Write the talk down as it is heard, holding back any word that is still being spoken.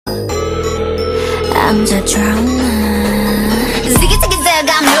I'm the drama. Ziggy ziggy zag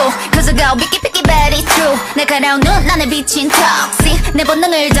I'm new Cause I go picky picky but it's true 날카로운 눈 안에 비친 toxic 내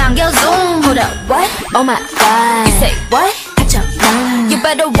본능을 당겨 zoom. Hold up, what? Oh my god. You say what? 갇혀 You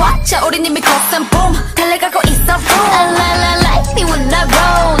better watch out 우린 이미 cross and boom 달려가고 있어 boom La la la like me when I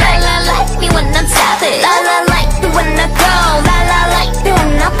roll La la like me when I'm savage La la like me when I go La la like me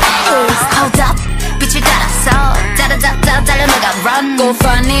when I pace Hold up 빛을 따라서 짜라짜짜 달려나가 run Go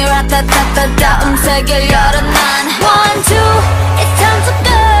funny 라따따따따 음색을 열어 난 One, two, it's time to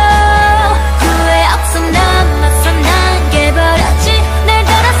go 후회 없어 난 my friend 난 깨버렸지 날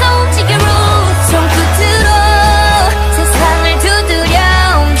따라서 움직여 roots 손끝으로 세상을 두드려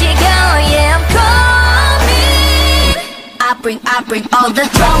움직여 Yeah I'm coming I bring all the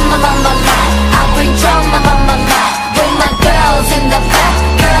drama on my mind I bring drama on my mind With my girls in the back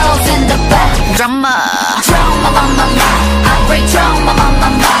Girls in the back Drama Drama on my mind I bring drama on my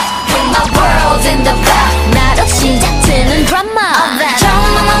mind With my world in the back 나로 시작되는 drama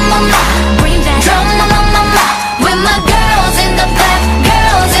Drama on my mind Bring that drama on my mind With my girls in the back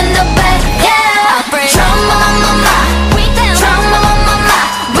Girls in the back Yeah I bring drama on my mind Bring that drama on my mind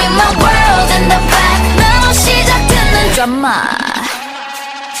With my world in the back 나로 시작되는 drama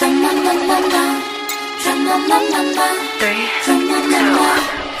Drama na na na Drama na na na 3, 2,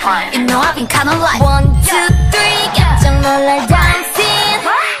 1 You know I've been kinda like 1, 2, 3 깜짝 놀랄 dancing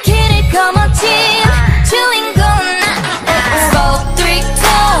길을 거머쥔 주인공은 나 4, 3, 2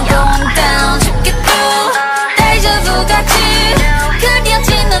 Going down 죽게 through 데자vu 같이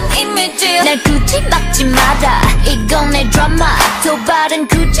그려지는 이미지 날 굳이 막지 마라 이건 내 드라마 도발은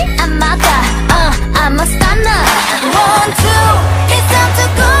굳이 안 막아 I'm a stunner 1, 2 It's time to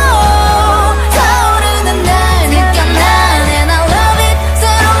go 타오르는 날 느껴 난 And I love it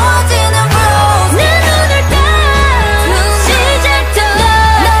새로워지는 rules 내 눈을 딱 시작되어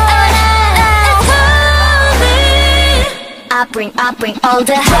It's coming I bring all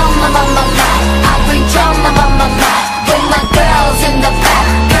the drama on my mind I bring drama on my mind With my girls in the back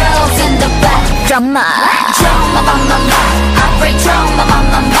Girls in the back Drama Drama on my mind I bring drama on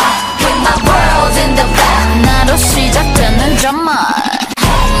my mind With my world in the back 나로 시작되는 drama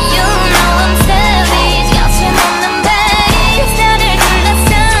You know I'm savage 여침없는 bass 나를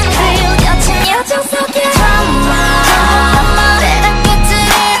둘러싼 real 여친 여정 속에 drama 때랑 끝을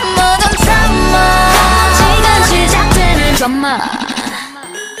모든 drama 지금 시작되는 drama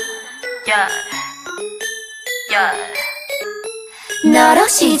Yeah Yeah 너로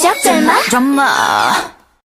시작될 말 drama